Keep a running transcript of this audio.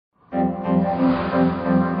Hi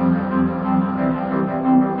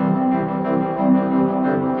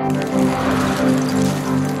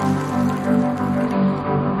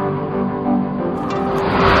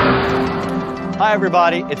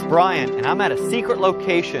everybody, it's Brian, and I'm at a secret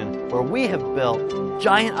location where we have built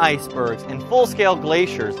giant icebergs and full-scale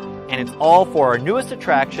glaciers, and it's all for our newest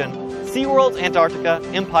attraction, SeaWorld's Antarctica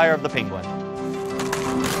Empire of the Penguin.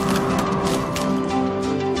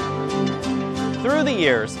 Through the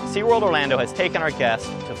years, SeaWorld Orlando has taken our guests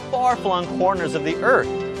to far-flung corners of the Earth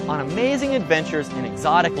on amazing adventures in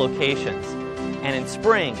exotic locations. And in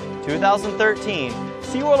spring 2013,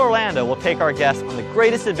 SeaWorld Orlando will take our guests on the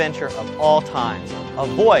greatest adventure of all times, a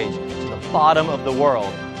voyage to the bottom of the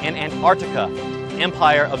world in Antarctica,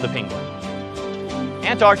 Empire of the Penguin.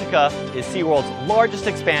 Antarctica is SeaWorld's largest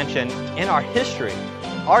expansion in our history.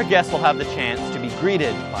 Our guests will have the chance to be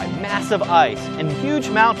greeted by massive ice and huge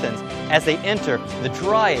mountains as they enter the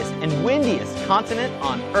driest and windiest continent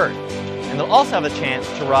on Earth. And they'll also have the chance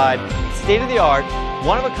to ride state-of-the-art,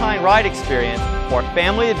 one-of-a-kind ride experience for a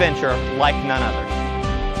family adventure like none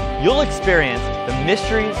other. You'll experience the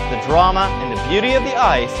mysteries, the drama, and the beauty of the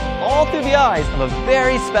ice, all through the eyes of a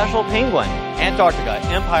very special penguin. Antarctica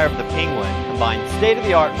Empire of the Penguin combines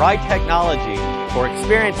state-of-the-art ride technology for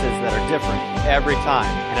experiences that are different every time.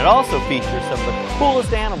 And it also features some of the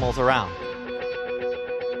coolest animals around.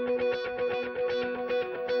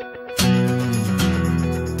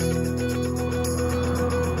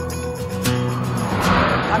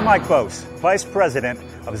 I'm Mike Bose, Vice President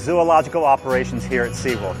of Zoological Operations here at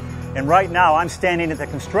SeaWorld. And right now I'm standing at the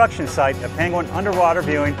construction site of Penguin Underwater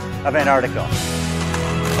Viewing of Antarctica.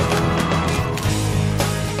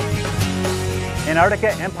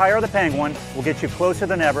 Antarctica Empire of the Penguin will get you closer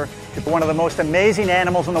than ever to one of the most amazing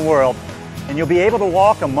animals in the world, and you'll be able to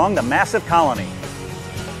walk among the massive colony.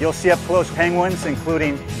 You'll see up close penguins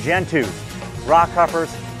including gentoos, rockhoppers,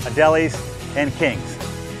 adelies, and kings.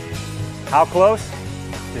 How close?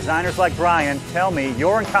 Designers like Brian tell me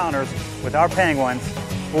your encounters with our penguins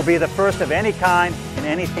will be the first of any kind in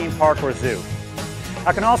any theme park or zoo.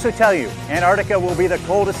 I can also tell you, Antarctica will be the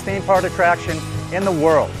coldest theme park attraction in the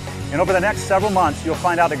world. And over the next several months, you'll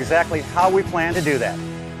find out exactly how we plan to do that.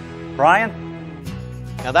 Brian?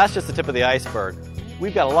 Now that's just the tip of the iceberg.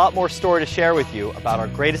 We've got a lot more story to share with you about our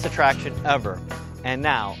greatest attraction ever. And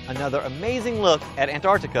now, another amazing look at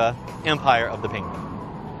Antarctica, Empire of the Penguin.